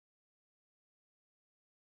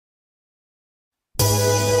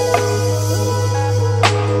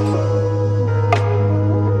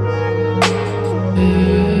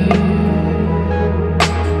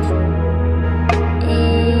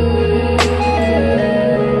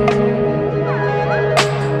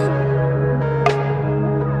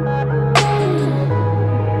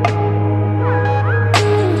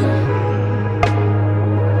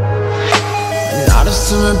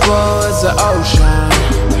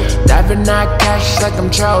not cash like I'm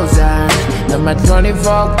chosen. Then my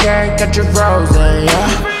 24K got you frozen, yeah.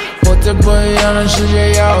 我最不一样的世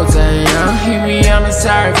界又怎样 ？Hit me on the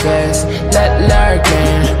surface, let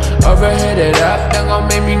lurking, overheat it up, don't gon'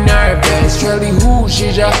 make me nervous。血里呼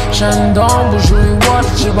吸着闪动，不属于我的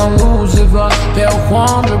翅膀，路随风飘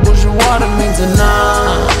晃，这不是我的名字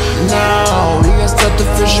No, you guys start to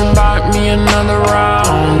fish and bite me another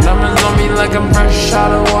round. Diamonds on me like I'm fresh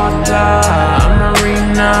out of water. I'm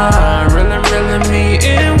Rihanna, really me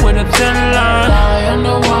in with a thin line. Fly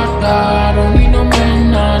underwater, don't need no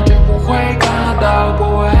man, 绝不会看到过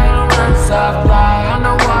我还能染色。Fly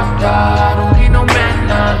underwater, don't need no man,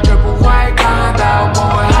 绝不会看到过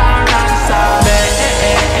我还能染色。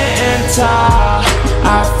Manta, I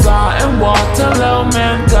fly in water, little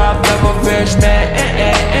manta, double fish,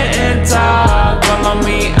 manta. Call on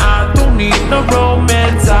me, I don't need no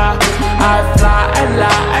romance. I fly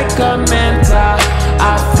like a manta.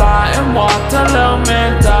 I fly in water, little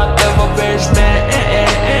manta, double fish,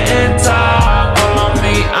 manta. Call on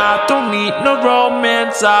me, I don't need no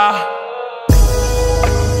romance.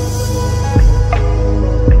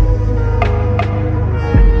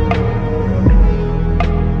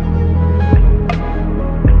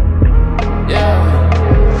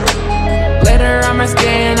 My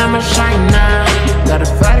skin, I'm a shiner. Got a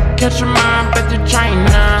flight to catch a mind, bet to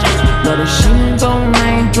China. But the sheen don't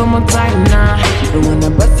mind, draw my China. But when I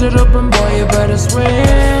bust it open, boy, you better swim.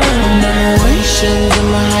 Generations in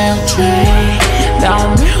my high tray.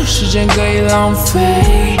 当没有时间可以浪费，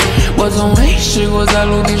我从未试过在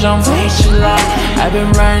陆地上飞起来。I've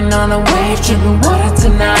been riding on a wave, tripping water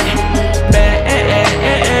tonight.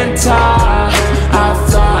 Manta, I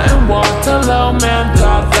fly in water, little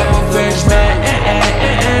manta, double fish,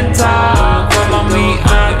 manta. Call on me, I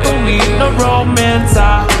don't need no romance. I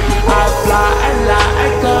fly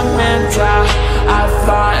like a manta. I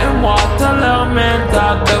fly in water, little manta,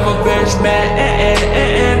 double fish,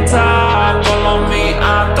 manta. Call on me, I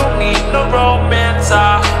don't need no romance.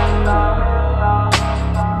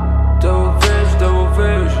 Double fish, double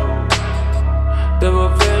fish, double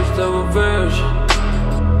fish, double fish.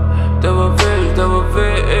 Double fish, double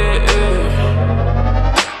fish,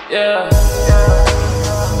 yeah.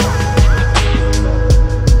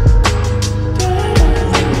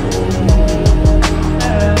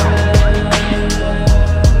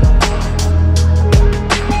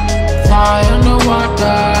 Fly underwater,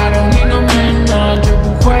 I don't need no man, 绝不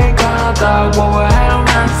会看到我还有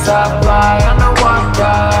蓝色。Fly underwater,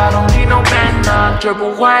 I don't need no man, 绝不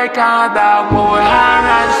会看到我还有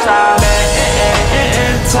蓝色。